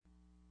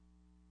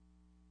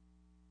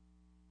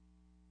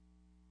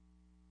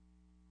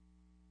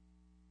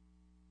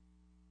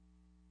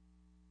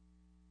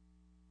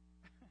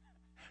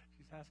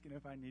asking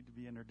if I need to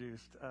be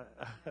introduced.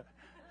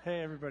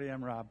 Hey, everybody,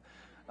 I'm Rob.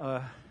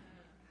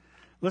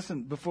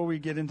 Listen, before we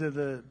get into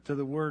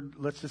the word,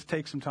 let's just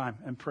take some time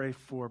and pray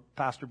for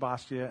Pastor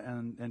Bastia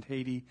and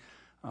Haiti.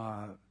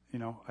 I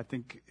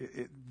think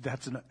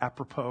that's an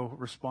apropos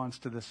response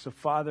to this. So,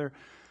 Father,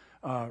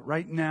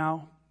 right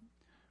now,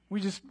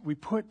 we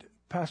put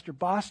Pastor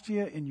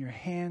Bastia in your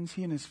hands,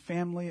 he and his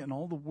family, and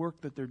all the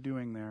work that they're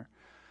doing there.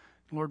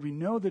 Lord, we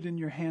know that in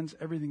your hands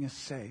everything is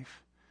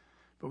safe.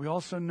 But we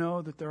also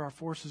know that there are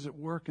forces at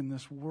work in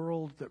this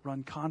world that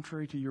run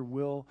contrary to your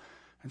will.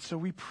 And so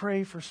we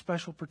pray for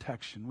special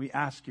protection. We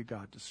ask you,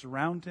 God, to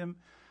surround him,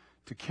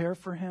 to care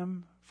for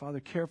him. Father,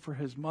 care for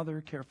his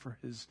mother, care for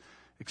his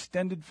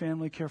extended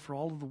family, care for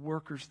all of the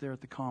workers there at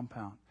the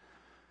compound.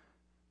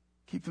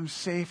 Keep them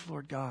safe,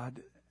 Lord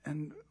God.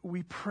 And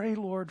we pray,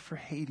 Lord, for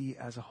Haiti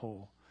as a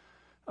whole.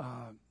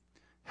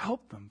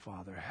 Help them,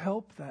 Father.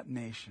 Help that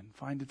nation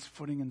find its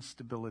footing and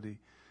stability.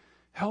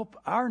 Help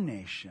our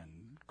nation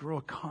grow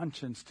a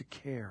conscience to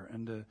care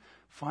and to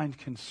find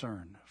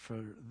concern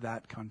for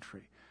that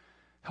country.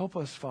 Help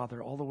us,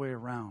 Father, all the way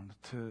around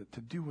to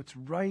do what's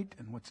right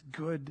and what's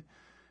good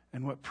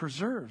and what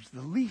preserves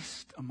the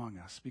least among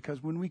us.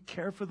 Because when we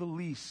care for the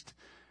least,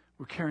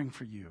 we're caring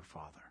for you,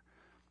 Father.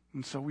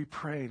 And so we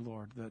pray,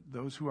 Lord, that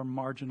those who are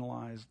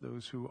marginalized,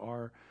 those who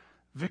are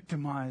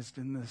victimized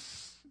in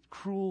this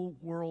cruel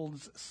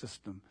world's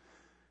system,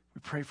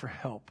 we pray for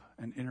help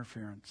and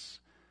interference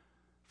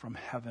from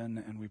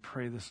heaven, and we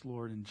pray this,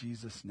 Lord, in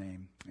Jesus'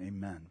 name.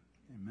 Amen.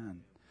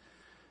 Amen.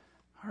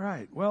 All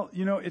right. Well,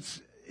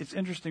 it's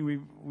interesting.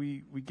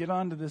 We get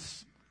onto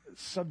this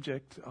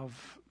subject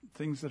of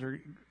things that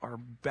are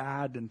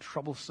bad and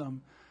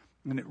troublesome,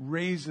 and it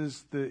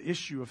raises the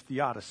issue of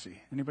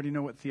theodicy. Anybody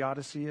know what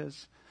theodicy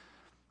is?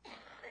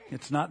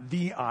 It's not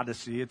the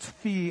Odyssey, it's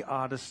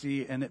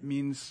theodicy, and it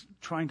means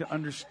trying to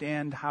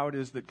understand how it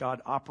is that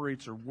God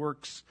operates or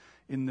works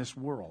in this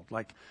world.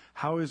 Like,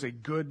 how is a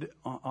good,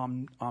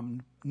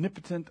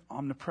 omnipotent,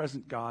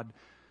 omnipresent God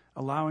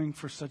allowing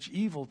for such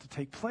evil to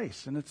take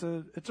place? And it's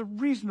a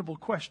reasonable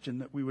question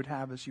that we would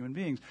have as human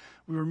beings.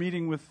 We were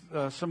meeting with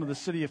some of the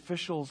city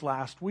officials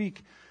last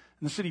week,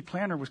 and the city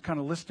planner was kind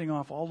of listing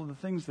off all of the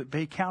things that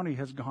Bay County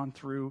has gone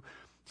through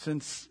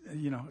since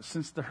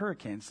the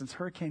hurricanes, since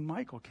Hurricane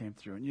Michael came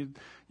through. And you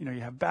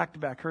have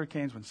back-to-back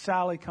hurricanes when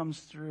Sally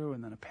comes through,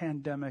 and then a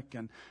pandemic,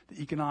 and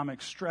the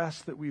economic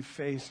stress that we've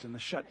faced, and the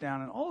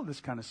shutdown, and all of this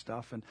kind of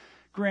stuff. And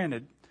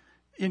granted,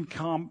 in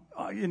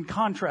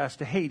contrast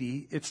to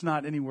Haiti, it's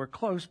not anywhere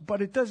close,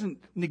 but it doesn't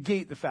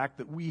negate the fact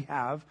that we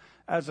have,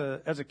 as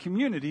a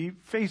community,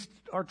 faced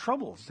our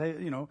troubles,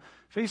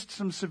 faced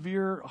some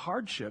severe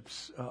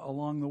hardships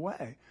along the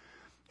way.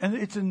 And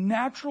it's a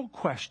natural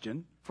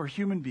question for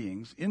human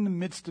beings in the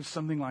midst of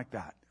something like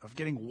that, of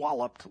getting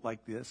walloped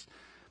like this,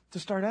 to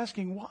start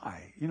asking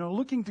why.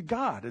 Looking to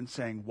God and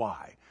saying,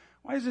 why?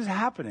 Why is this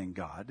happening,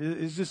 God?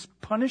 Is this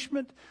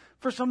punishment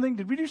for something?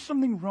 Did we do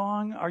something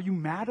wrong? Are you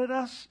mad at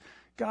us?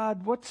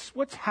 God,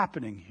 what's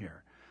happening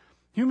here?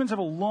 Humans have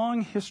a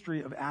long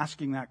history of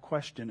asking that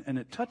question, and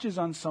it touches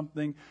on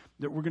something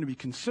that we're going to be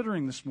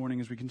considering this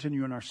morning as we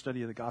continue in our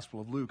study of the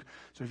Gospel of Luke.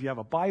 So if you have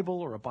a Bible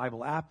or a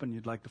Bible app and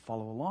you'd like to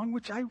follow along,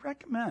 which I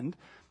recommend,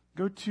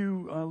 go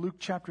to Luke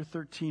chapter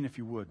 13 if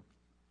you would.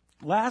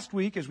 Last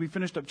week, as we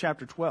finished up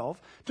chapter 12,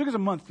 it took us a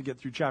month to get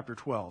through chapter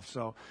 12,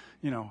 so,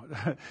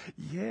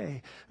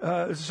 yay.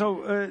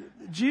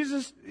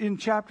 Jesus, in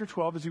chapter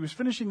 12, as he was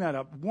finishing that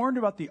up, warned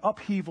about the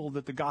upheaval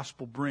that the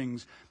gospel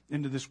brings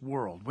into this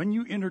world. When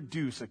you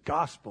introduce a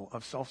gospel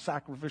of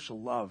self-sacrificial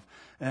love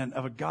and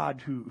of a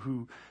God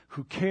who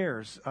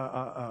cares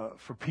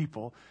for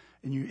people,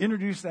 and you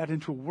introduce that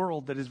into a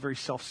world that is very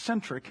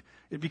self-centric,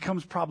 it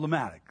becomes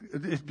problematic.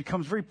 It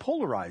becomes very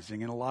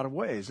polarizing in a lot of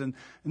ways. And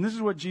this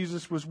is what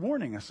Jesus was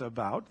warning us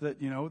about, that,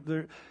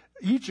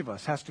 each of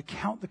us has to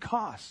count the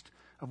cost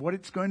of what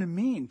it's going to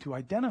mean to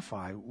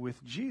identify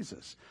with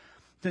Jesus.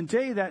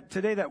 Today,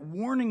 that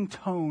warning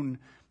tone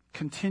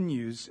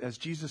continues as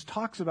Jesus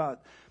talks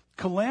about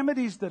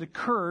calamities that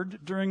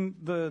occurred during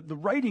the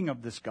writing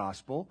of this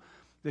gospel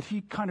that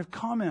he kind of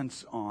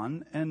comments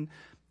on and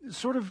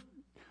sort of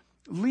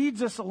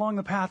leads us along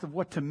the path of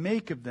what to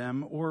make of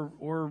them,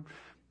 or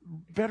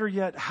better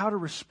yet, how to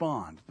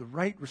respond, the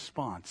right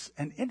response.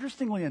 And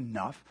interestingly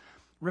enough,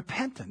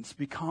 repentance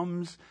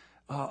becomes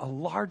a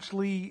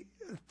largely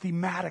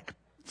thematic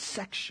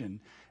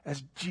section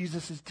as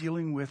Jesus is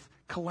dealing with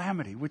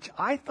calamity, which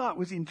I thought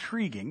was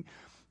intriguing.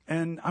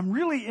 And I'm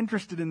really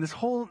interested in this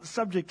whole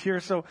subject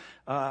here, so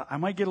I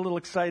might get a little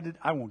excited.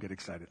 I won't get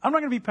excited. I'm not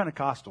going to be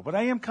Pentecostal, but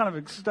I am kind of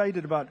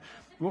excited about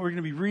what we're going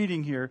to be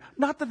reading here.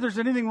 Not that there's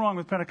anything wrong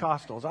with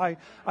Pentecostals.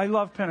 I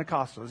love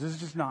Pentecostals. This is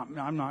just not,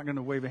 I'm not going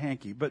to wave a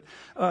hanky. But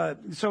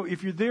so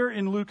if you're there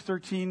in Luke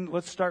 13,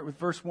 let's start with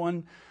verse 1.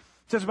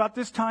 It says, about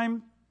this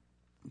time,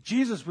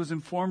 Jesus was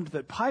informed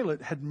that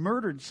Pilate had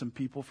murdered some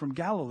people from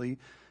Galilee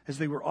as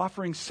they were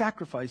offering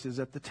sacrifices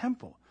at the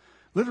temple.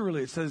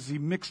 Literally, it says he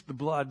mixed the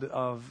blood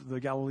of the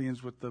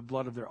Galileans with the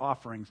blood of their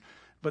offerings.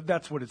 But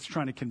that's what it's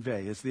trying to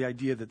convey, is the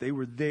idea that they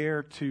were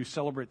there to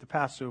celebrate the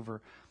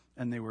Passover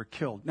and they were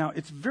killed. Now,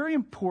 it's very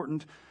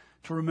important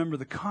to remember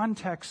the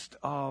context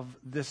of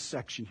this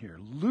section here.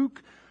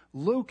 Luke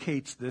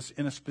locates this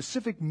in a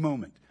specific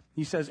moment.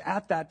 He says,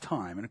 at that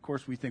time, and of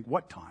course we think,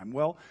 what time?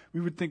 Well,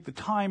 we would think the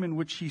time in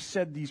which he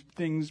said these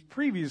things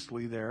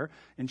previously there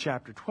in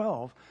chapter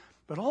 12,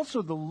 but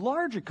also the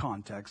larger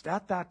context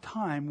at that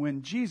time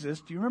when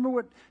Jesus, do you remember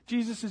what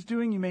Jesus is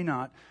doing? You may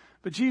not.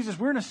 But Jesus,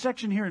 we're in a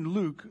section here in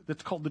Luke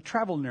that's called the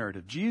travel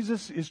narrative.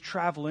 Jesus is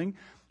traveling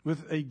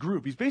with a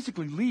group. He's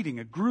basically leading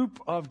a group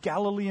of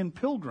Galilean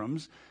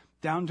pilgrims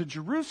down to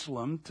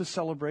Jerusalem to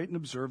celebrate and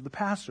observe the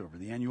Passover,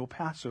 the annual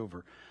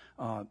Passover.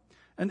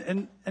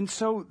 And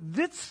so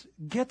this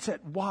gets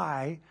at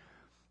why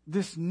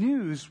this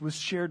news was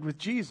shared with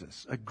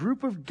Jesus. A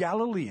group of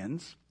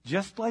Galileans,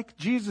 just like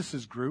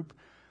Jesus' group,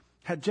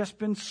 had just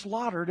been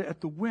slaughtered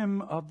at the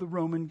whim of the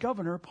Roman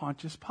governor,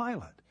 Pontius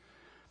Pilate.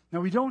 Now,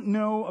 we don't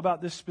know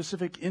about this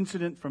specific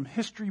incident from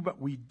history,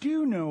 but we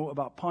do know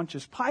about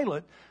Pontius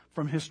Pilate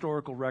from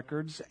historical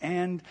records,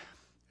 and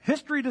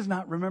history does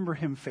not remember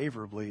him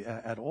favorably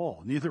at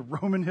all. Neither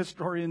Roman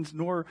historians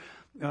nor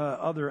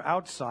other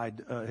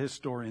outside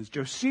historians.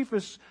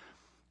 Josephus,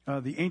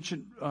 the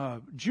ancient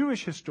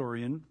Jewish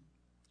historian,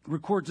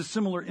 records a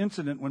similar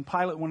incident when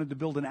Pilate wanted to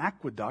build an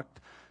aqueduct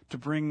to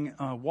bring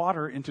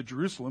water into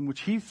Jerusalem,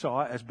 which he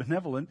saw as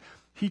benevolent.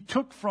 He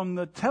took from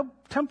the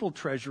temple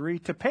treasury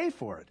to pay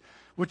for it,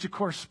 which of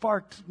course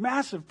sparked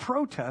massive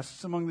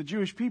protests among the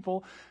Jewish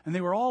people, and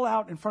they were all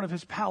out in front of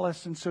his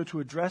palace. And so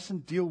to address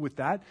and deal with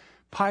that,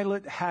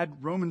 Pilate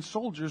had Roman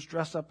soldiers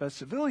dress up as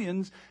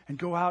civilians and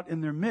go out in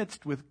their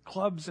midst with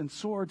clubs and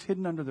swords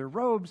hidden under their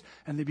robes,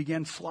 and they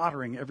began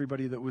slaughtering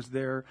everybody that was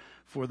there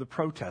for the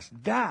protest.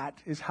 That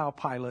is how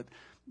Pilate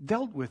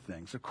dealt with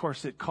things. Of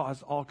course, it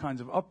caused all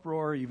kinds of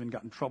uproar. He even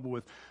got in trouble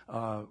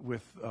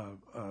with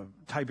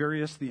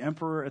Tiberius, the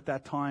emperor at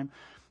that time.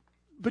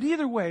 But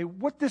either way,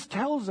 what this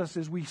tells us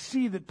is we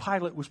see that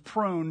Pilate was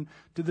prone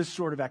to this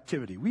sort of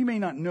activity. We may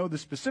not know the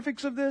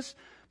specifics of this,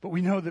 but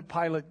we know that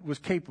Pilate was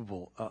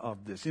capable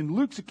of this. In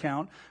Luke's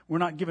account, we're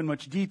not given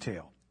much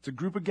detail. It's a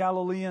group of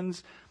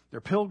Galileans.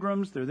 They're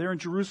pilgrims. They're there in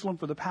Jerusalem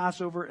for the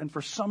Passover, and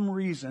for some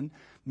reason,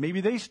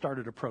 maybe they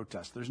started a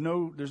protest. There's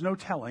no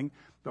telling,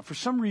 but for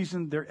some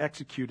reason, they're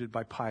executed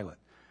by Pilate.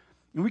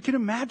 And we can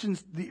imagine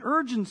the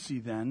urgency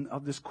then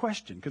of this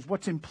question, because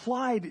what's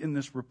implied in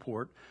this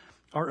report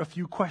are a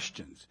few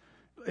questions.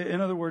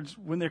 In other words,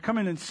 when they're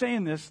coming and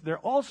saying this, they're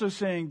also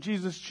saying,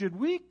 Jesus, should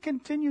we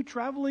continue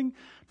traveling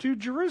to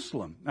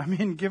Jerusalem? I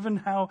mean, given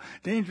how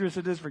dangerous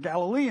it is for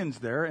Galileans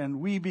there, and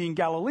we being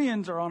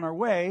Galileans are on our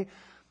way.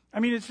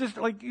 I mean, it's just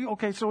like,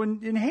 okay, so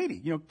in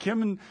Haiti,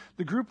 Kim and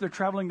the group, they're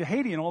traveling to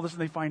Haiti, and all of a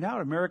sudden they find out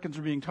Americans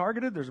are being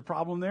targeted. There's a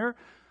problem there.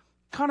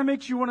 Kind of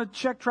makes you want to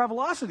check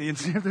Travelocity and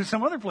see if there's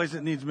some other place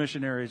that needs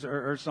missionaries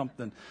or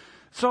something.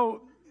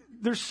 So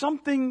there's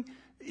something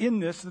in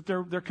this that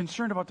they're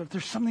concerned about, that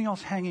there's something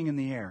else hanging in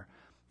the air.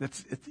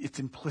 It's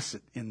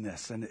implicit in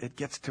this, and it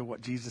gets to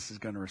what Jesus is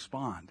going to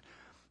respond.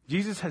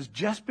 Jesus has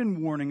just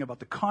been warning about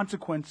the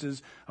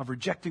consequences of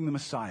rejecting the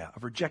Messiah,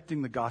 of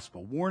rejecting the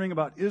gospel, warning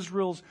about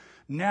Israel's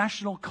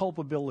national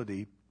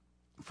culpability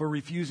for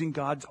refusing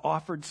God's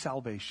offered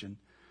salvation.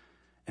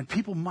 And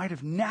people might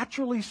have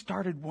naturally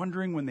started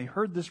wondering when they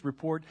heard this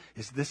report,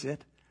 is this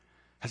it?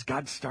 Has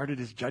God started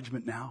his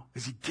judgment now?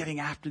 Is he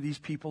getting after these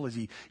people? Is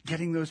he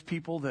getting those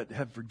people that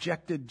have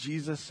rejected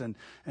Jesus? And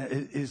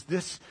is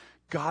this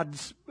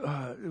God's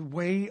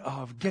way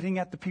of getting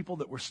at the people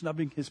that were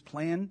snubbing his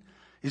plan?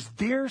 Is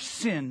their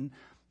sin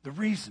the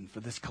reason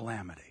for this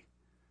calamity?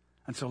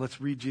 And so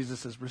let's read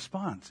Jesus'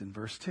 response in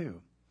verse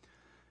 2.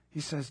 He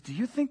says, do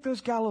you think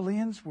those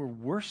Galileans were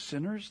worse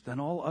sinners than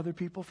all other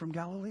people from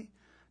Galilee?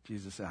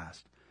 Jesus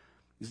asked.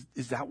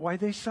 Is that why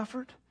they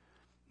suffered?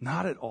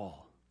 Not at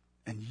all.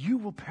 And you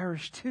will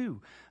perish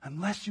too,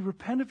 unless you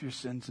repent of your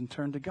sins and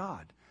turn to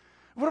God.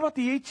 What about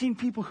the 18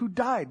 people who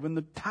died when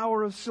the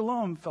Tower of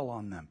Siloam fell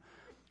on them?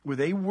 Were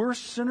they the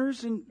worst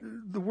sinners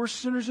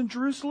in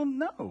Jerusalem?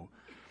 No.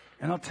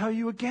 And I'll tell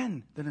you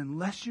again that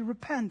unless you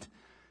repent,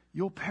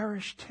 you'll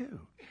perish too.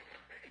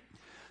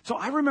 So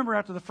I remember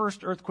after the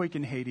first earthquake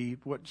in Haiti,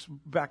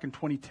 back in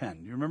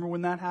 2010. You remember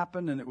when that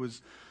happened? And it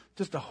was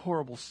just a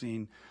horrible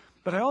scene.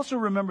 But I also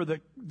remember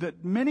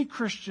that many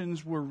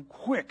Christians were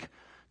quick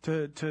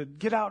to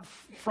get out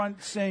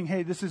front saying,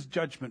 hey, this is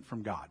judgment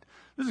from God.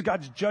 This is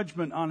God's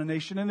judgment on a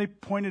nation. And they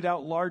pointed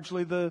out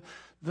largely the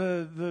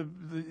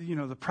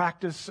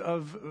practice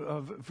of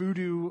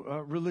voodoo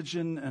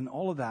religion and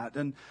all of that.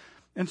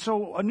 And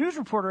so a news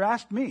reporter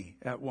asked me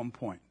at one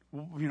point,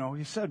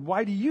 he said,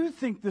 why do you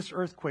think this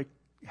earthquake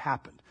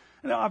happened?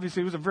 And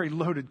obviously it was a very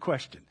loaded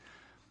question.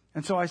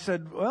 And so I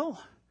said,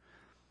 well,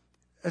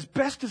 as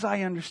best as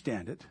I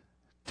understand it,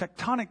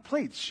 tectonic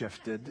plates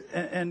shifted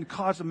and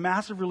caused a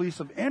massive release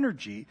of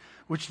energy,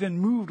 which then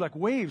moved like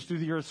waves through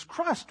the Earth's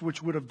crust,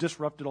 which would have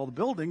disrupted all the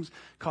buildings,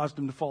 caused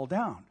them to fall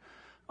down.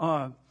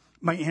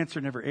 My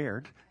answer never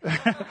aired.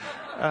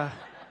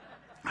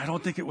 I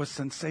don't think it was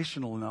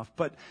sensational enough,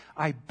 but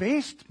I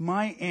based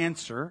my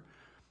answer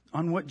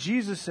on what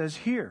Jesus says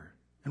here.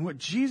 And what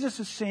Jesus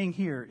is saying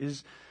here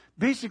is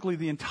basically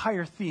the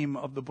entire theme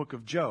of the book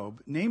of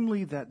Job,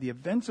 namely that the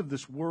events of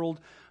this world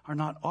are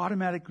not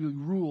automatically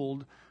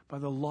ruled by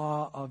the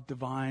law of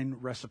divine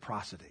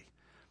reciprocity.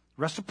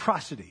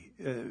 Reciprocity,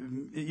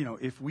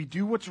 if we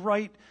do what's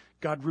right,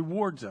 God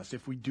rewards us.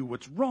 If we do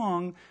what's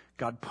wrong,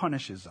 God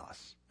punishes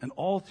us. And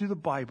all through the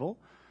Bible,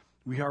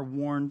 we are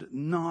warned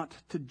not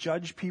to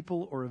judge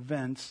people or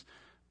events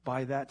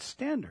by that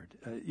standard.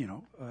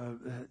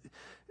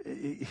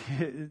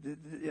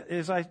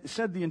 As I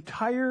said, the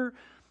entire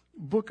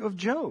book of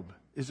Job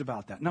is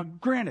about that. Now,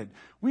 granted,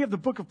 we have the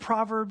book of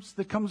Proverbs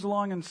that comes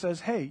along and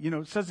says, hey,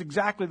 it says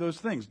exactly those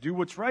things. Do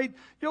what's right,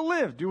 you'll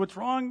live. Do what's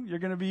wrong, you're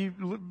going to be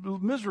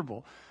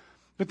miserable.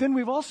 But then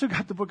we've also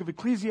got the book of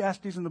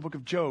Ecclesiastes and the book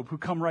of Job who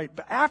come right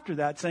after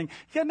that saying,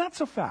 yeah, not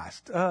so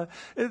fast.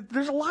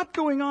 There's a lot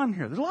going on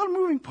here. There's a lot of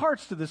moving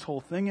parts to this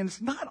whole thing, and it's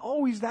not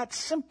always that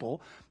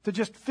simple to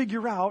just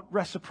figure out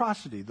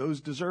reciprocity. Those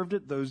deserved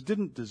it, those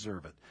didn't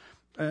deserve it.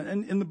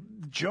 And in the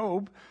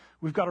Job,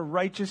 we've got a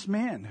righteous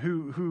man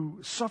who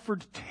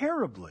suffered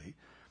terribly,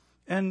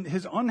 and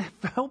his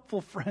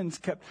unhelpful friends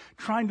kept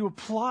trying to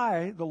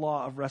apply the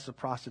law of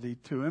reciprocity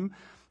to him.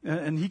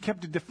 And he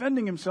kept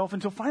defending himself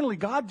until finally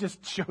God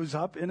just shows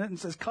up in it and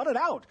says, cut it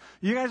out.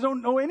 You guys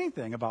don't know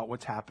anything about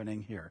what's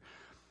happening here.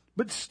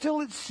 But still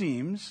it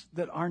seems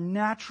that our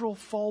natural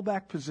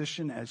fallback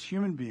position as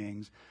human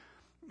beings,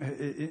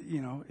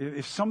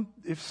 if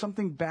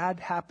something bad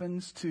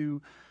happens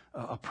to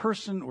a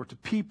person or to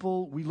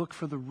people, we look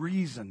for the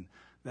reason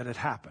that it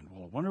happened.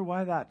 Well, I wonder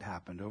why that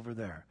happened over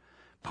there.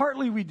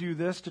 Partly we do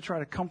this to try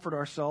to comfort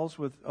ourselves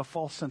with a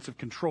false sense of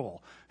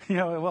control.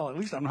 Well, at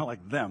least I'm not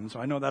like them, so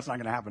I know that's not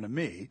going to happen to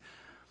me.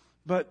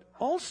 But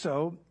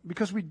also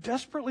because we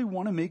desperately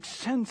want to make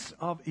sense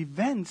of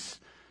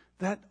events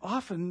that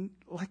often,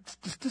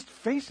 just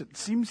face it,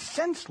 seem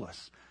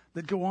senseless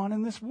that go on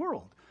in this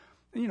world.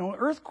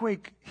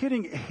 Earthquake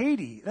hitting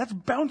Haiti, that's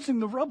bouncing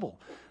the rubble.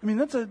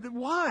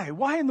 Why?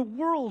 Why in the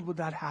world would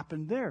that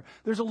happen there?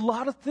 There's a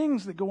lot of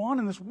things that go on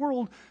in this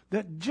world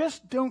that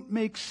just don't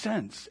make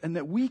sense and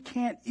that we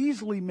can't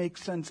easily make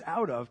sense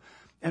out of.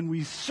 And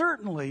we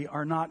certainly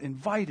are not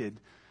invited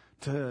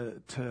to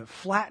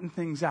flatten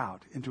things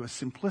out into a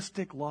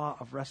simplistic law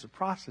of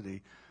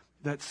reciprocity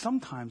that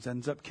sometimes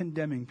ends up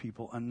condemning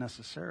people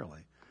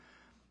unnecessarily.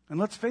 And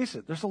let's face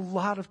it, there's a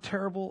lot of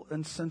terrible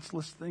and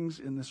senseless things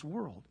in this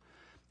world.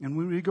 And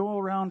when we go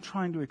around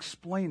trying to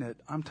explain it,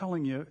 I'm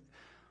telling you,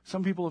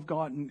 some people have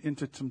gotten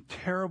into some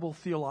terrible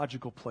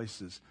theological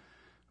places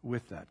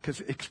with that. Because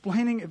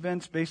explaining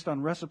events based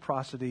on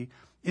reciprocity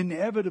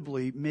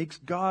inevitably makes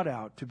God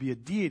out to be a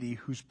deity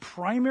whose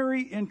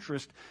primary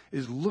interest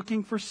is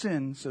looking for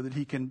sin so that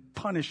he can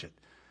punish it.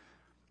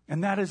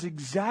 And that is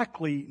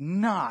exactly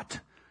not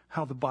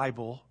how the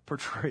Bible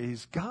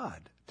portrays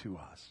God to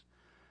us.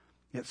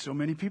 Yet so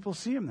many people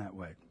see him that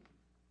way.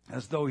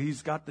 As though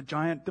he's got the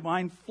giant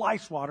divine fly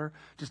swatter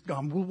just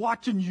we're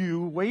watching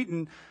you,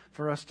 waiting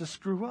for us to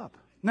screw up.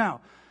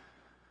 Now,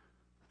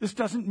 this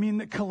doesn't mean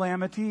that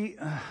calamity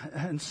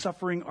and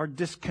suffering are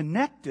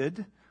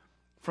disconnected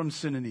from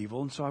sin and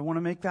evil, and so I want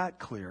to make that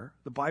clear.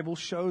 The Bible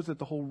shows that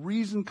the whole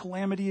reason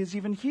calamity is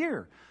even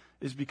here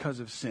is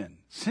because of sin.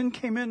 Sin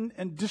came in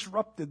and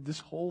disrupted this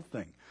whole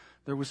thing.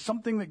 There was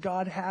something that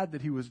God had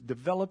that he was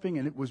developing,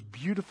 and it was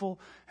beautiful,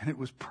 and it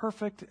was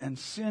perfect, and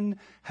sin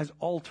has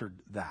altered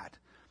that.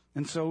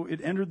 And so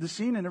it entered the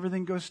scene and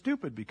everything goes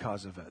stupid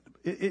because of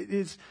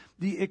it.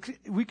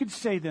 We could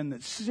say then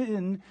that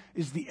sin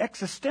is the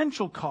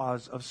existential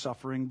cause of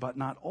suffering, but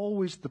not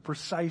always the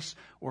precise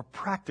or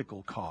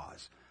practical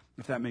cause,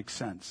 if that makes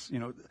sense.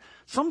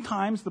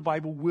 Sometimes the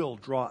Bible will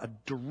draw a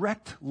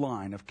direct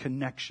line of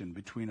connection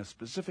between a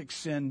specific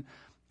sin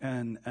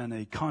and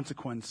a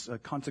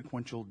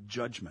consequential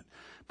judgment.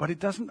 But it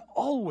doesn't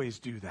always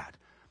do that.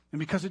 And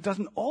because it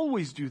doesn't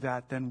always do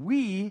that, then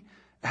we,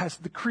 as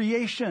the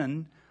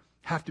creation,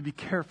 have to be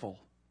careful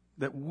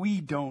that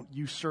we don't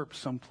usurp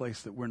some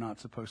place that we're not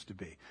supposed to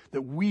be,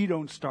 that we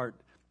don't start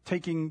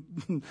taking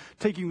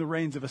the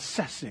reins of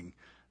assessing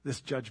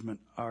this judgment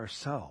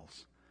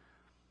ourselves.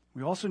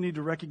 We also need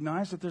to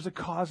recognize that there's a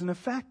cause and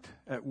effect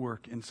at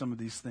work in some of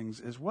these things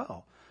as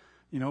well.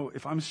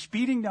 If I'm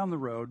speeding down the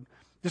road,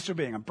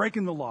 disobeying, I'm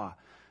breaking the law,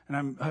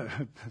 and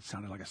it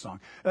sounded like a song.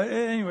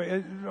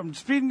 Anyway, I'm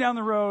speeding down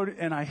the road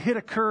and I hit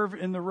a curve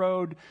in the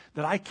road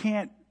that I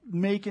can't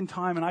make in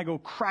time, and I go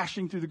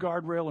crashing through the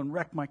guardrail and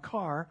wreck my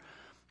car.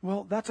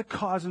 Well, that's a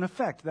cause and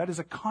effect. That is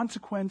a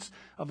consequence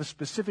of a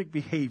specific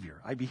behavior.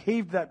 I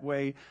behaved that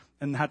way,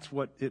 and that's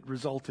what it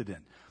resulted in.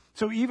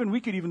 So we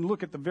could even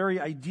look at the very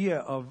idea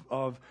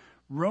of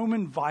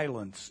Roman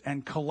violence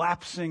and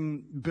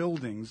collapsing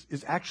buildings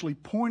is actually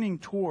pointing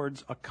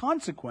towards a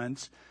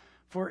consequence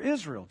for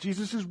Israel.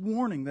 Jesus is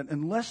warning that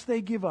unless they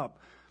give up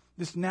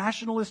this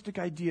nationalistic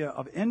idea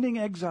of ending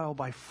exile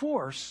by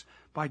force,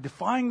 by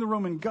defying the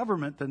Roman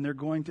government, then they're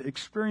going to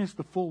experience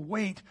the full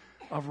weight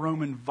of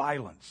Roman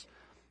violence.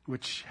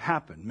 which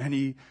happened.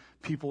 Many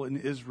people in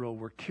Israel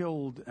were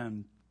killed,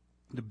 and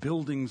the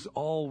buildings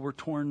all were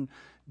torn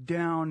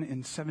down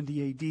in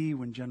 70 AD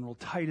when General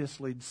Titus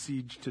laid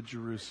siege to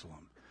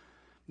Jerusalem.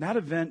 That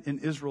event in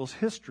Israel's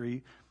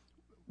history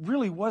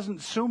really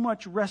wasn't so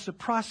much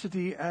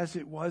reciprocity as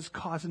it was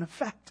cause and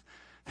effect.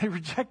 They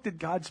rejected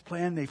God's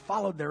plan, they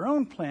followed their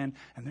own plan,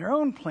 and their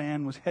own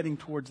plan was heading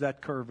towards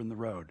that curve in the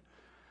road.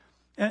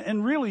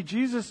 And really,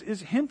 Jesus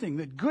is hinting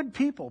that good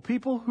people,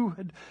 people who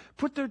had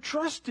put their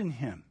trust in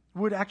him,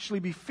 would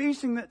actually be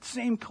facing that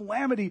same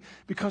calamity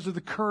because of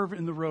the curve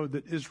in the road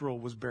that Israel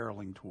was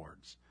barreling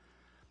towards.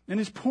 And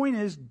his point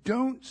is,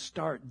 don't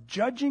start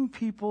judging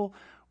people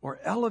or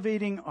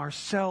elevating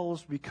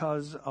ourselves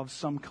because of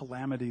some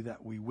calamity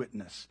that we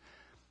witness.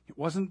 It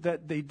wasn't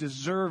that they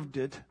deserved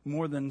it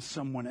more than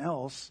someone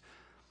else.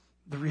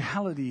 The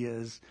reality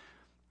is,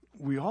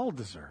 we all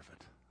deserve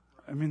it.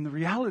 I mean, the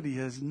reality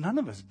is, none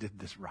of us did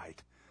this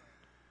right.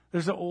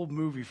 There's an old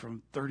movie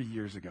from 30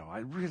 years ago. I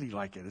really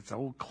like it. It's an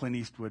old Clint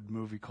Eastwood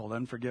movie called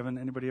Unforgiven.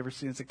 Anybody ever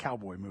seen it? It's a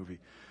cowboy movie.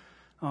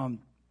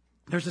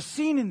 There's a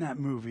scene in that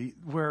movie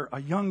where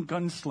a young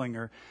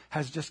gunslinger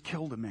has just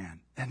killed a man,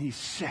 and he's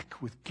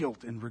sick with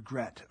guilt and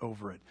regret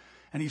over it.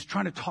 And he's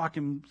trying to talk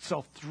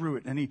himself through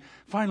it. And he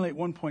finally at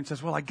one point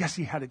says, well, I guess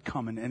he had it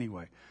coming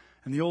anyway.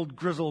 And the old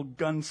grizzled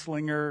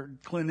gunslinger,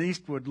 Clint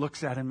Eastwood,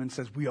 looks at him and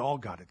says, we all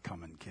got it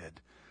coming,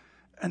 kid.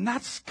 And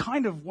that's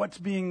kind of what's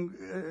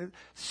being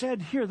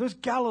said here. Those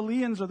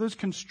Galileans or those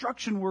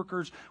construction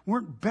workers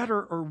weren't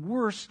better or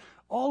worse.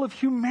 All of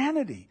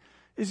humanity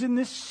is in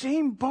this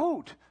same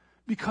boat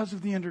because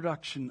of the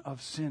introduction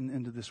of sin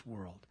into this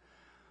world.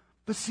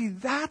 But see,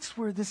 that's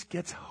where this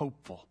gets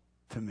hopeful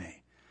to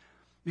me.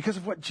 Because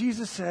of what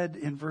Jesus said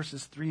in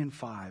verses 3 and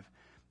 5.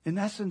 In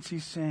essence,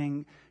 he's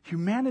saying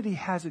humanity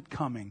has it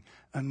coming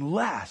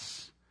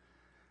unless,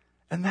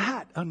 and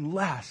that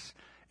unless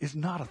is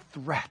not a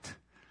threat.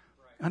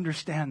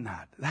 Understand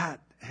that.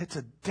 It's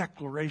a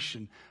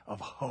declaration of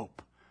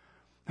hope.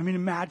 I mean,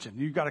 imagine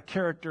you've got a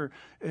character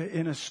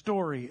in a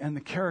story, and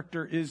the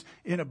character is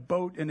in a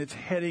boat and it's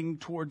heading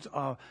towards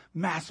a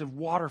massive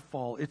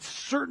waterfall. It's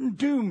certain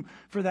doom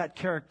for that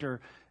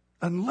character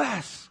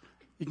unless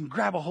he can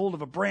grab a hold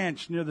of a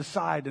branch near the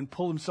side and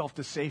pull himself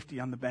to safety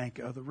on the bank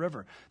of the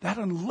river. That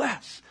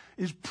unless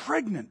is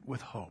pregnant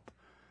with hope.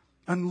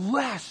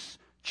 Unless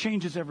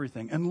changes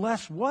everything.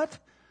 Unless what?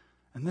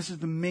 And this is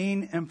the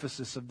main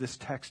emphasis of this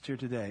text here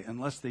today.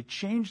 Unless they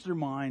change their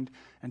mind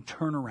and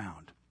turn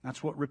around.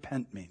 That's what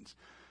repent means.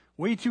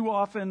 Way too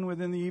often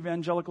within the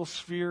evangelical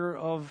sphere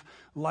of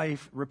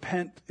life,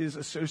 repent is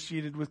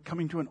associated with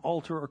coming to an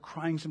altar or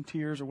crying some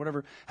tears or whatever.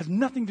 It has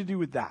nothing to do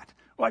with that.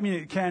 Well, I mean,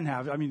 it can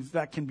have. I mean,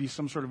 that can be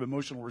some sort of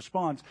emotional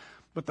response.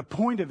 But the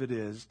point of it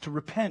is, to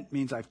repent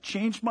means I've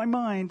changed my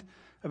mind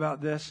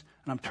about this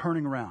and I'm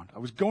turning around. I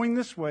was going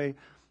this way.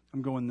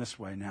 I'm going this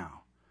way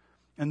now.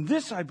 And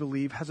this, I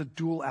believe, has a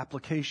dual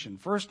application.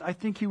 First, I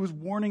think he was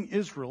warning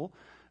Israel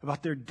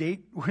about their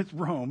date with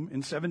Rome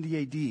in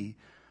 70 AD.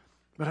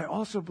 But I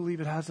also believe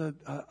it has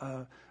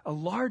a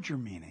larger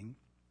meaning,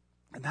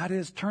 and that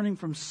is turning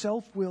from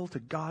self-will to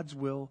God's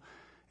will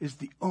is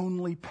the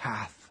only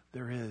path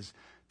there is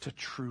to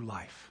true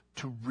life,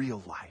 to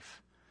real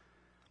life.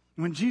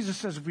 When Jesus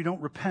says if we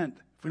don't repent,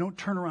 if we don't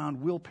turn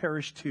around, we'll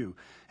perish too.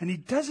 And he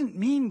doesn't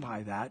mean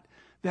by that,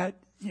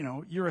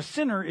 you're a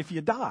sinner if you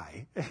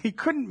die. He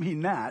couldn't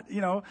mean that.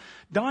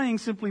 Dying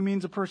simply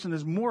means a person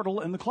is mortal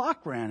and the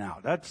clock ran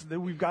out.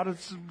 We've got a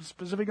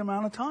specific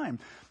amount of time.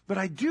 But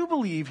I do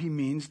believe he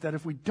means that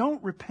if we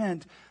don't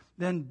repent,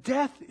 then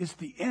death is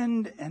the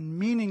end and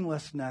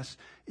meaninglessness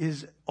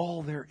is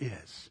all there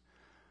is.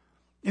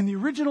 In the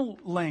original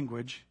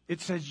language,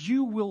 it says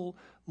you will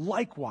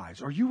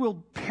likewise, or you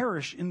will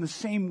perish in the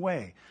same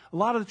way. A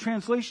lot of the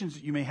translations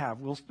that you may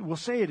have will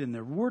say it in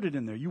there, word it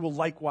in there. You will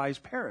likewise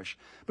perish.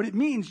 But it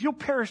means you'll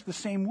perish the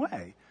same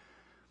way.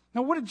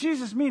 Now, what did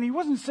Jesus mean? He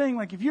wasn't saying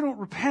like if you don't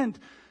repent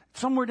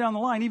somewhere down the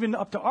line, even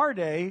up to our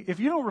day, if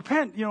you don't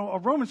repent, a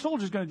Roman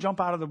soldier is going to jump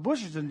out of the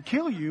bushes and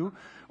kill you,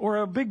 or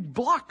a big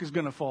block is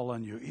going to fall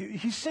on you.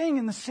 He's saying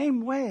in the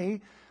same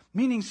way,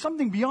 meaning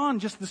something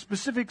beyond just the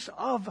specifics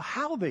of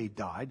how they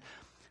died.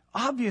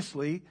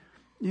 Obviously,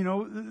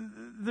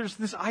 there's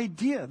this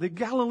idea, the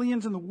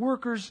Galileans and the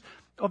workers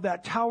of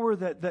that tower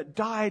that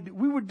died,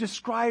 we would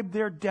describe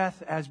their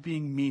death as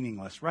being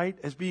meaningless, right?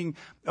 As being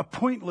a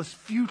pointless,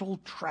 futile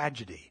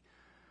tragedy.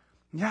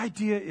 The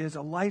idea is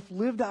a life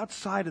lived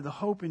outside of the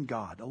hope in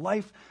God, a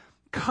life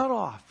cut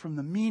off from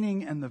the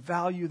meaning and the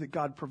value that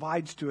God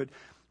provides to it,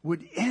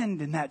 would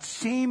end in that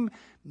same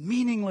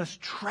meaningless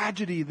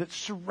tragedy that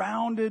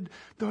surrounded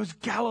those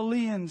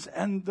Galileans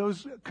and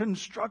those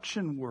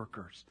construction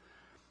workers.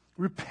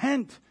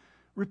 Repent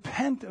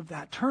of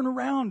that. Turn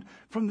around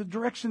from the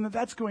direction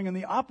that's going.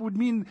 And would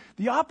mean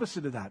the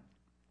opposite of that.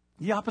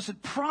 The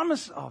opposite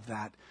promise of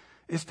that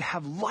is to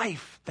have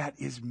life that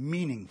is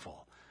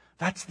meaningful.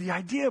 That's the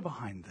idea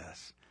behind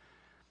this.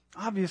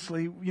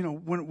 Obviously,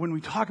 when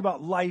we talk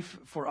about life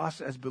for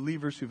us as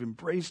believers who've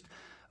embraced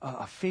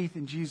a faith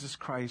in Jesus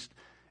Christ,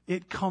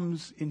 it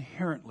comes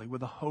inherently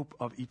with a hope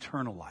of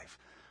eternal life,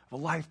 of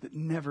a life that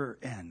never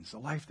ends, a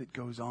life that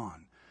goes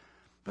on.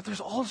 But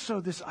there's also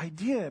this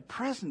idea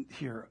present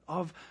here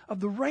of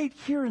the right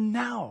here and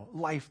now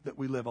life that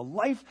we live, a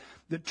life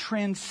that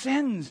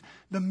transcends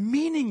the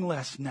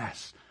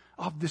meaninglessness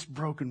of this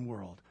broken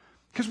world.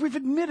 Because we've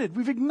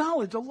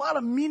acknowledged a lot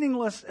of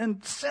meaningless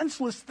and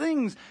senseless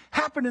things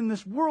happen in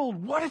this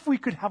world. What if we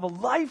could have a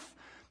life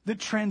that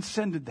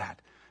transcended that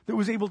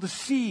was able to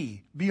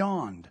see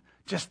beyond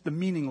just the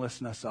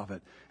meaninglessness of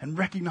it and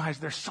recognize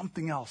there's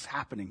something else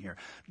happening here?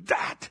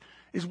 That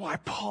is why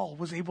Paul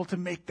was able to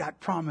make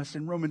that promise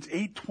in Romans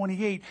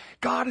 8:28.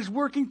 God is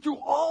working through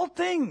all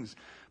things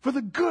for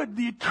the good,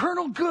 the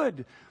eternal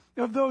good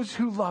of those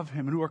who love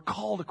him and who are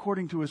called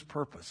according to his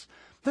purpose.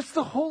 That's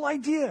the whole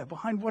idea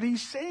behind what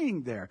he's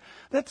saying there.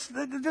 That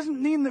doesn't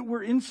mean that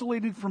we're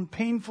insulated from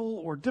painful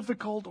or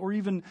difficult or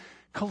even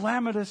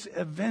calamitous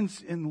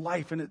events in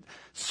life. And it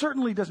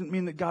certainly doesn't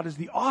mean that God is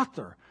the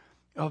author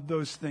of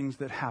those things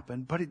that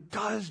happen. But it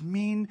does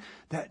mean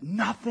that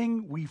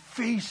nothing we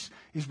face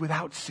is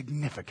without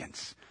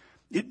significance.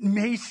 It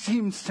may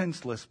seem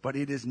senseless, but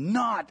it is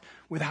not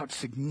without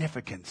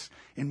significance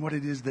in what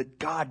it is that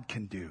God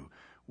can do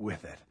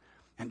with it.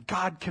 And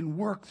God can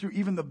work through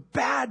even the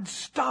bad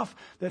stuff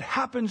that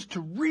happens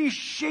to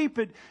reshape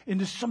it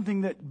into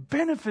something that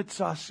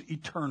benefits us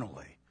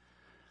eternally.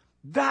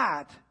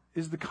 That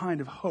is the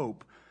kind of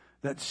hope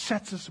that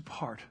sets us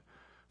apart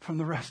from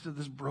the rest of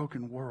this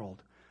broken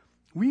world.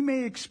 We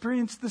may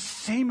experience the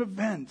same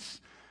events.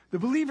 The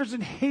believers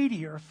in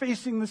Haiti are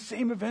facing the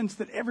same events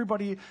that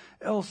everybody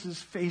else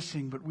is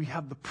facing, but we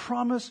have the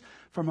promise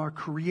from our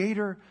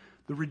Creator,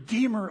 the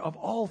Redeemer of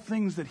all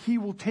things, that he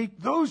will take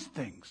those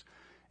things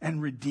and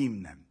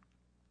redeem them.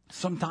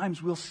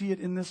 Sometimes we'll see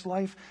it in this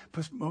life,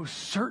 but most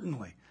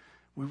certainly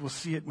we will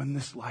see it when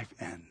this life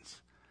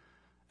ends.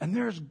 And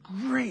there's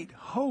great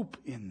hope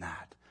in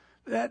that.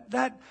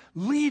 That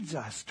leads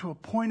us to a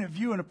point of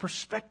view and a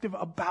perspective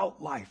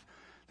about life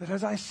that,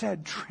 as I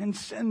said,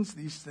 transcends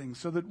these things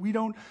so that we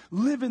don't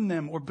live in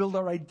them or build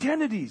our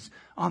identities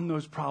on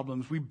those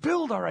problems. We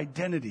build our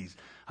identities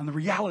on the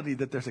reality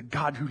that there's a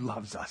God who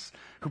loves us,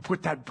 who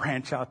put that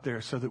branch out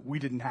there so that we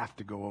didn't have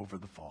to go over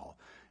the fall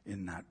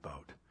in that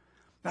boat.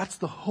 That's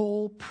the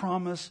whole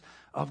promise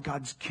of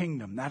God's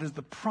kingdom. That is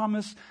the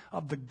promise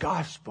of the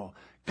gospel.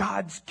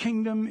 God's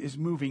kingdom is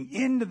moving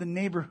into the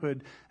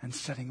neighborhood and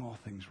setting all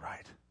things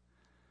right.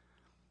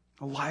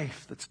 A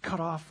life that's cut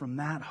off from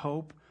that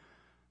hope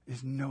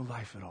is no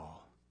life at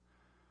all.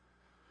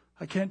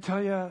 I can't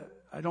tell you,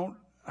 I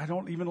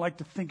don't even like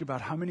to think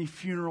about how many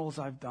funerals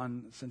I've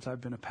done since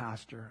I've been a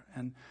pastor.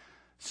 And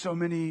so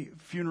many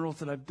funerals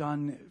that I've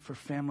done for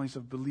families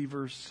of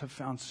believers have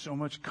found so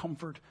much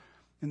comfort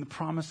in the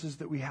promises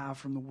that we have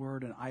from the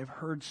Word. And I've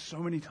heard so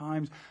many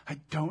times, I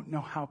don't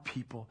know how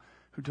people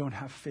who don't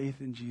have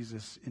faith in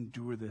Jesus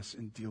endure this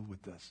and deal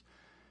with this.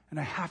 And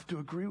I have to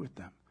agree with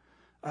them.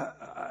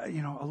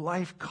 A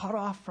life cut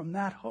off from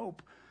that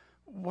hope,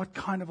 what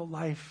kind of a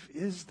life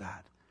is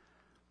that?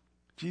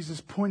 Jesus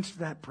points to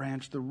that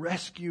branch, the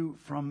rescue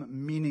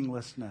from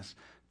meaninglessness.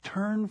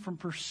 Turn from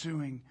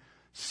pursuing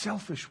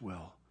selfish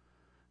will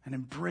and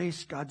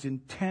embrace God's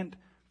intent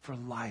for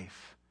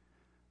life.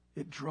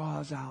 It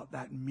draws out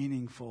that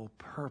meaningful,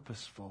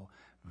 purposeful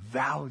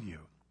value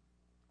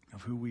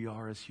of who we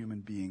are as human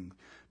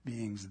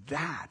beings.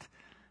 That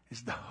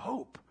is the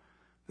hope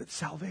that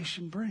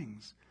salvation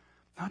brings.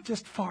 Not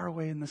just far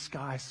away in the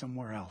sky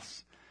somewhere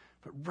else,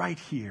 but right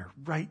here,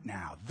 right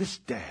now, this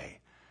day,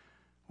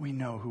 we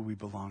know who we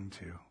belong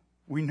to.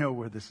 We know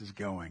where this is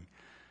going.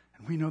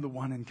 And we know the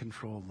one in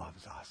control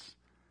loves us.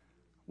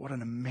 What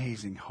an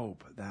amazing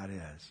hope that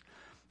is.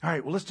 All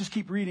right, well, let's just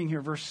keep reading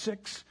here. Verse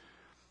 6.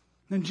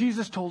 Then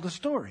Jesus told a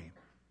story.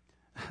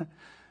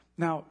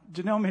 Now,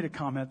 Janelle made a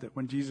comment that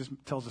when Jesus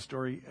tells a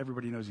story,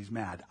 everybody knows he's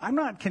mad. I'm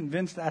not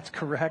convinced that's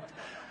correct,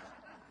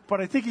 but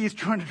I think he's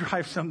trying to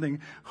drive something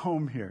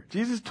home here.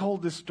 Jesus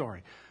told this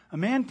story. A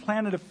man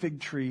planted a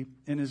fig tree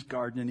in his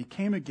garden, and he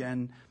came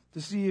again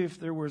to see if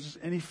there was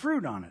any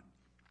fruit on it.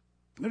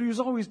 But he was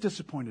always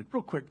disappointed.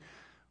 Real quick,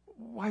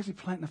 why is he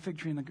planting a fig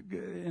tree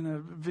in a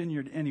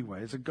vineyard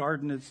anyway? It's a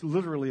garden. It's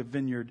literally a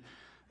vineyard.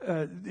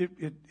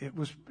 It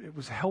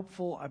was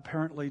helpful,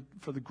 apparently,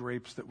 for the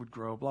grapes that would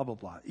grow, blah, blah,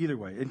 blah. Either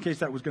way, in case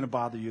that was going to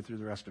bother you through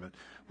the rest of it,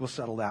 we'll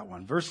settle that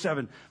one. Verse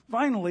 7,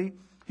 finally,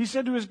 he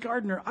said to his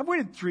gardener, I've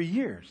waited 3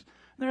 years.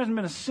 There hasn't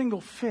been a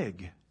single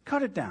fig.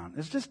 Cut it down.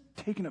 It's just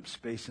taking up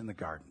space in the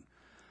garden.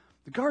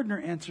 The gardener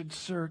answered,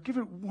 Sir, give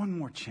it one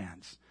more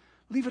chance.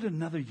 Leave it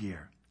another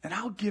year, and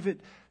I'll give it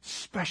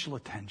special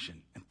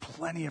attention and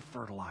plenty of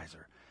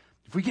fertilizer.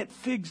 If we get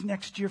figs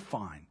next year,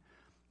 fine.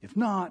 If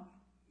not,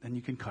 then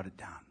you can cut it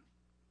down.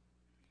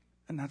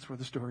 And that's where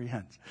the story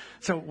ends.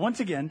 So once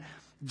again,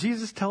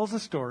 Jesus tells a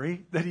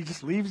story that he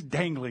just leaves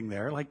dangling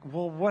there. Like,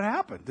 well, what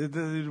happened? Did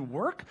it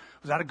work?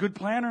 Was that a good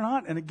plan or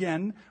not? And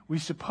again, we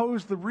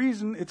suppose the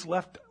reason it's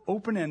left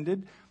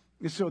open-ended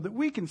so that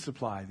we can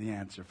supply the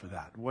answer for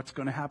that. What's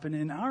going to happen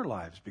in our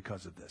lives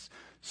because of this?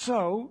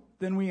 So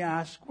then we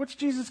ask, what's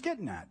Jesus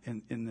getting at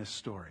in this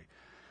story?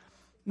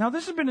 Now,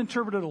 this has been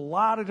interpreted a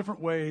lot of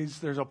different ways.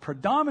 There's a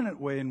predominant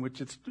way in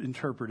which it's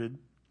interpreted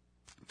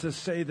to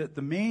say that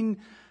the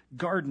main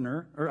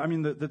gardener,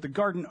 that the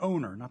garden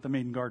owner, not the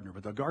main gardener,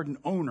 but the garden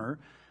owner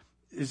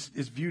is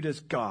viewed as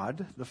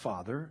God, the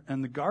Father,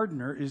 and the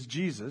gardener is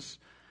Jesus.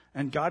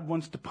 And God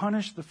wants to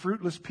punish the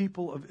fruitless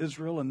people of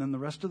Israel and then the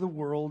rest of the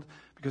world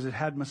because it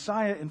had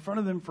Messiah in front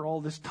of them for all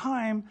this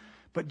time.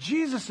 But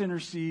Jesus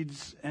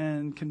intercedes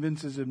and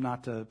convinces him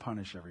not to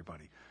punish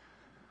everybody.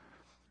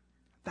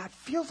 That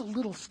feels a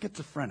little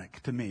schizophrenic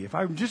to me, if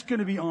I'm just going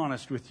to be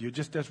honest with you,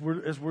 just as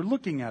we're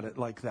looking at it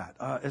like that,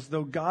 as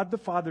though God the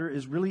Father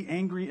is really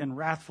angry and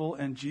wrathful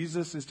and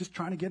Jesus is just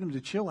trying to get him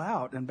to chill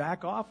out and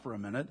back off for a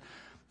minute.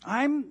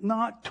 I'm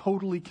not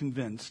totally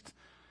convinced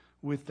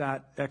with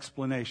that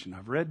explanation.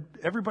 I've read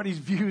everybody's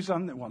views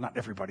on, well, not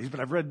everybody's, but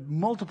I've read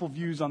multiple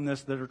views on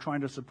this that are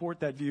trying to support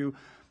that view.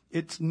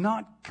 It's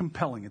not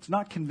compelling. It's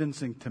not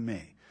convincing to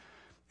me.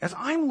 As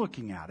I'm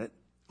looking at it,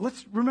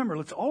 let's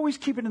always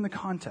keep it in the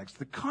context.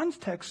 The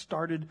context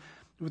started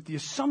with the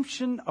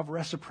assumption of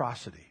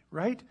reciprocity,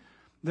 right?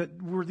 That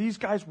these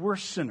guys were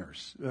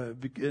sinners.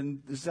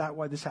 And is that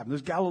why this happened?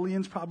 Those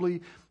Galileans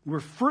probably were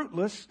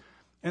fruitless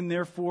and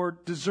therefore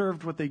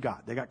deserved what they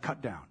got. They got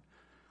cut down.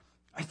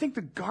 I think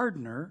the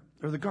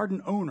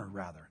garden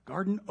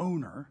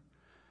owner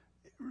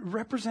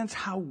represents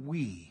how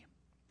we,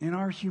 in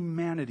our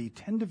humanity,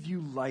 tend to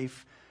view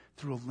life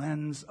through a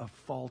lens of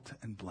fault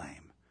and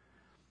blame.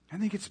 I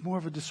think it's more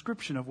of a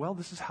description of, well,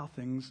 this is how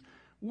things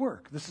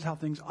work. This is how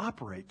things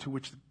operate, to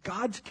which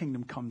God's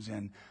kingdom comes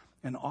in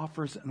and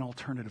offers an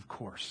alternative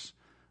course,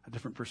 a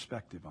different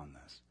perspective on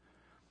this.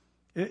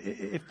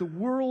 If the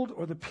world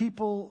or the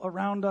people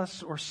around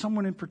us or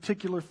someone in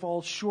particular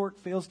falls short,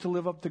 fails to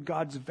live up to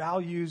God's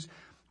values,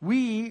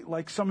 we,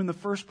 like some in the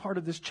first part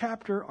of this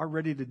chapter, are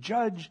ready to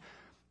judge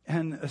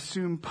and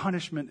assume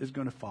punishment is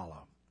going to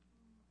follow.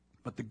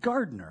 But the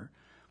gardener,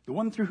 the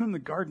one through whom the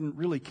garden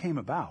really came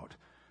about,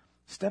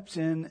 steps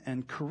in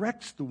and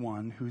corrects the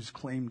one who's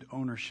claimed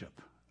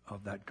ownership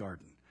of that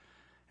garden.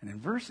 And in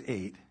verse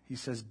 8, he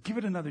says, give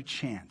it another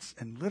chance.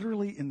 And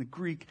literally in the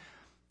Greek,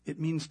 it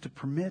means to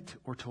permit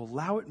or to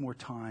allow it more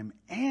time.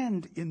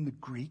 And in the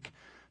Greek,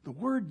 the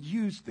word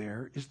used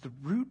there is the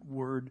root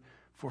word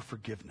for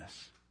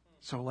forgiveness.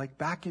 So like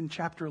back in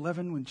chapter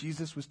 11 when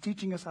Jesus was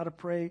teaching us how to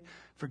pray,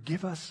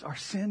 forgive us our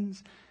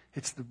sins,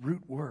 it's the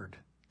root word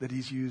that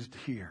he's used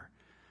here.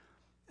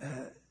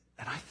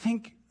 And I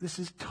think this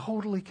is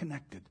totally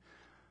connected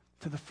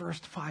to the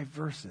first 5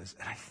 verses.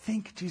 And I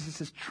think Jesus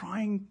is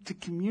trying to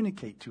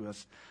communicate to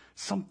us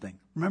something.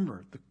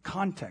 Remember, the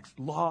context,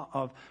 law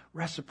of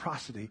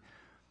reciprocity.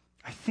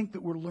 I think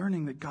that we're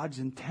learning that God's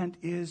intent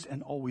is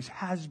and always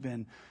has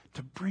been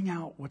to bring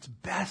out what's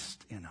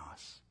best in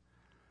us.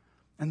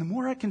 And the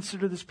more I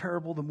consider this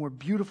parable, the more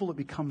beautiful it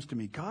becomes to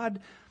me.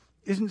 God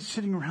isn't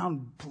sitting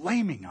around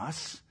blaming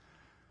us,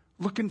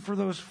 looking for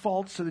those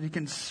faults so that he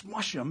can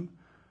smush them.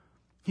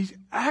 He's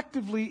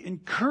actively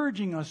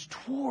encouraging us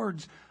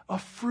towards a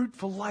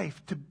fruitful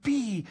life, to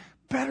be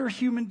better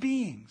human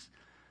beings.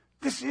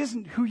 This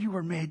isn't who you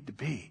were made to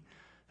be.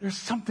 There's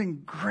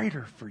something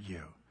greater for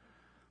you.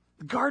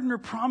 The gardener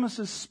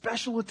promises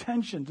special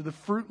attention to the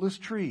fruitless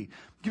tree.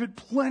 Give it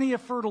plenty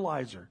of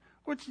fertilizer,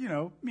 which,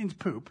 means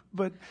poop.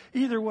 But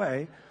either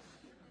way,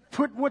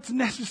 put what's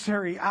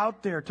necessary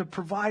out there to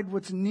provide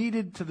what's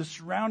needed to the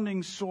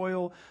surrounding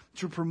soil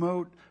to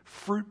promote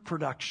fruit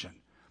production.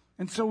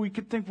 And so we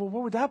could think, well,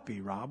 what would that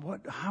be,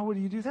 Rob? How would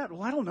you do that?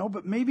 Well, I don't know,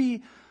 but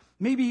maybe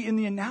in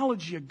the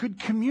analogy, a good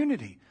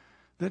community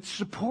that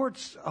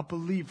supports a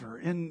believer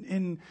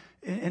and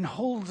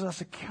holds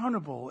us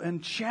accountable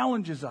and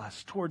challenges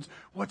us towards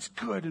what's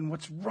good and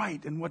what's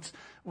right and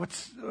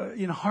what's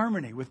in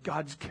harmony with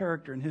God's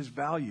character and his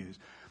values.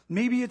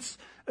 Maybe it's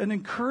an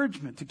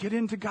encouragement to get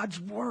into God's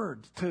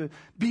word, to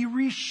be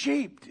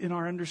reshaped in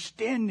our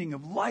understanding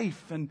of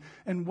life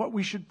and what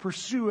we should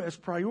pursue as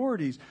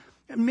priorities.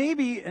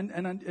 Maybe,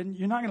 and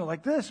you're not going to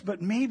like this,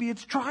 but maybe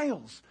it's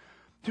trials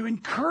to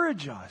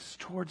encourage us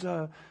towards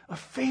a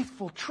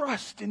faithful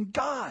trust in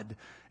God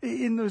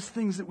in those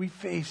things that we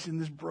face in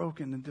this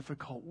broken and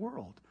difficult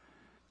world.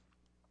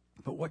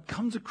 But what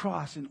comes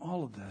across in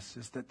all of this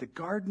is that the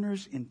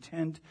gardener's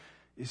intent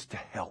is to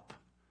help.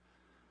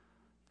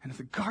 And if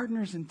the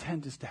gardener's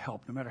intent is to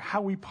help, no matter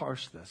how we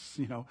parse this,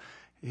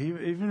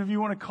 even if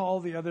you want to call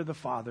the other the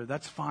Father,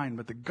 that's fine.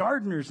 But the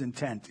gardener's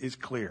intent is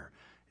clear.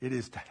 It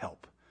is to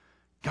help.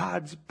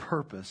 God's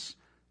purpose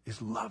is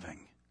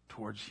loving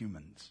towards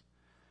humans.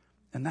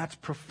 And that's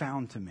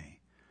profound to me.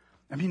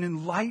 I mean,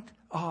 in light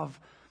of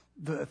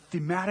the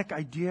thematic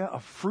idea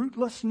of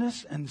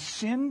fruitlessness and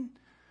sin,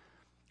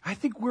 I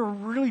think we're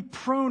really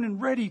prone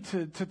and ready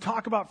to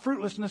talk about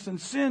fruitlessness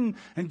and sin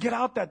and get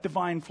out that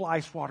divine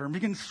fly swatter and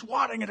begin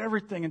swatting at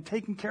everything and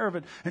taking care of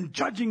it and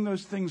judging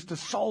those things to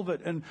solve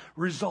it and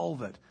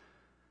resolve it.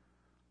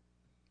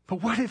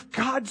 But what if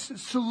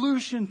God's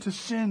solution to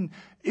sin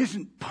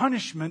isn't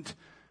punishment,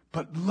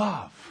 but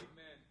love?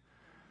 Amen.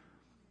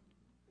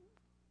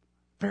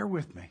 Bear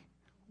with me.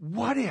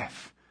 What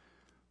if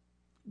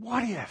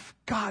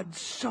God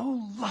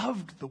so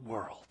loved the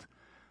world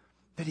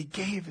that he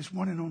gave his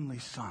one and only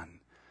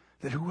Son,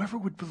 that whoever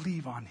would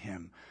believe on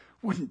him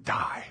wouldn't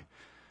die,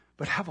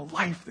 but have a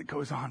life that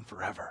goes on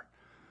forever?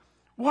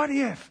 What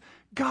if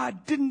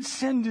God didn't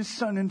send his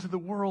Son into the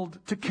world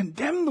to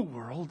condemn the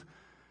world,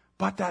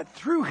 but that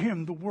through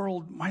him the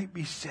world might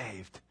be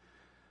saved?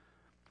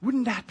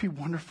 Wouldn't that be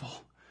wonderful?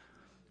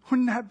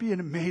 Wouldn't that be an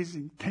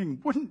amazing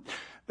thing? Wouldn't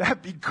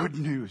that be good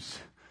news?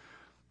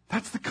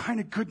 That's the kind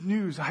of good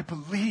news I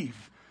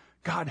believe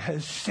God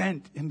has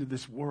sent into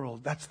this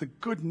world. That's the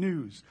good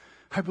news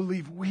I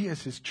believe we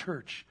as his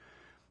church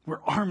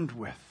were armed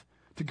with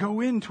to go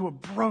into a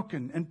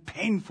broken and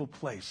painful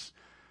place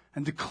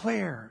and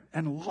declare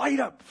and light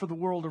up for the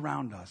world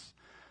around us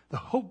the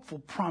hopeful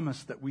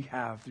promise that we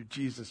have through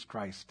Jesus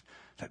Christ,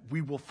 that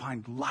we will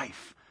find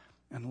life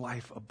and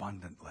life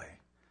abundantly.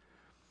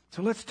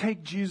 So let's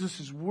take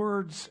Jesus'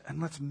 words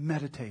and let's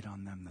meditate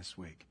on them this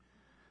week.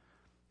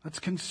 Let's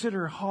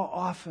consider how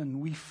often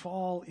we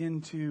fall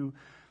into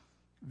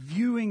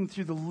viewing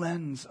through the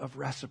lens of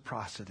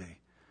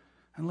reciprocity.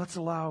 And let's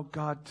allow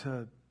God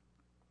to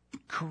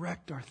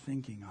correct our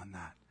thinking on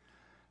that.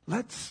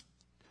 Let's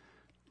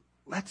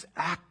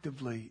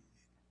actively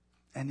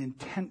and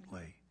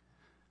intently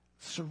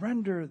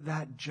surrender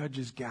that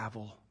judge's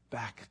gavel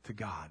back to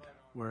God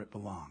where it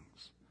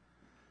belongs.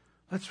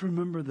 Let's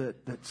remember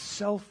that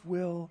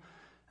self-will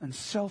and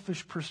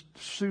selfish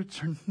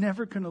pursuits are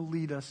never going to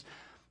lead us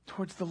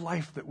towards the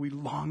life that we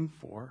long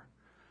for.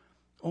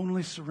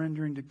 Only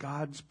surrendering to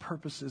God's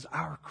purposes,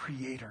 our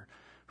Creator,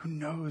 who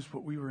knows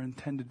what we were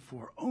intended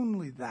for.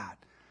 Only that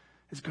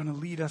is going to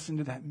lead us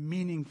into that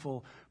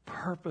meaningful,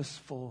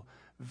 purposeful,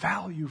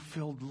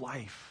 value-filled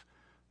life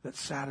that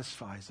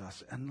satisfies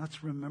us. And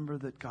let's remember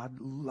that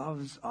God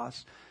loves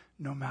us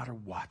no matter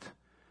what.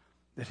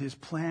 That his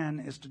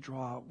plan is to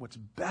draw what's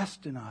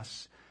best in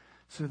us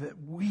so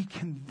that we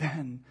can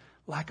then,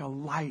 like a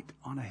light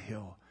on a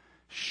hill,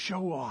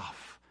 show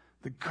off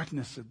the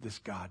goodness of this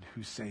God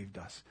who saved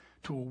us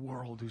to a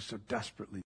world who so desperately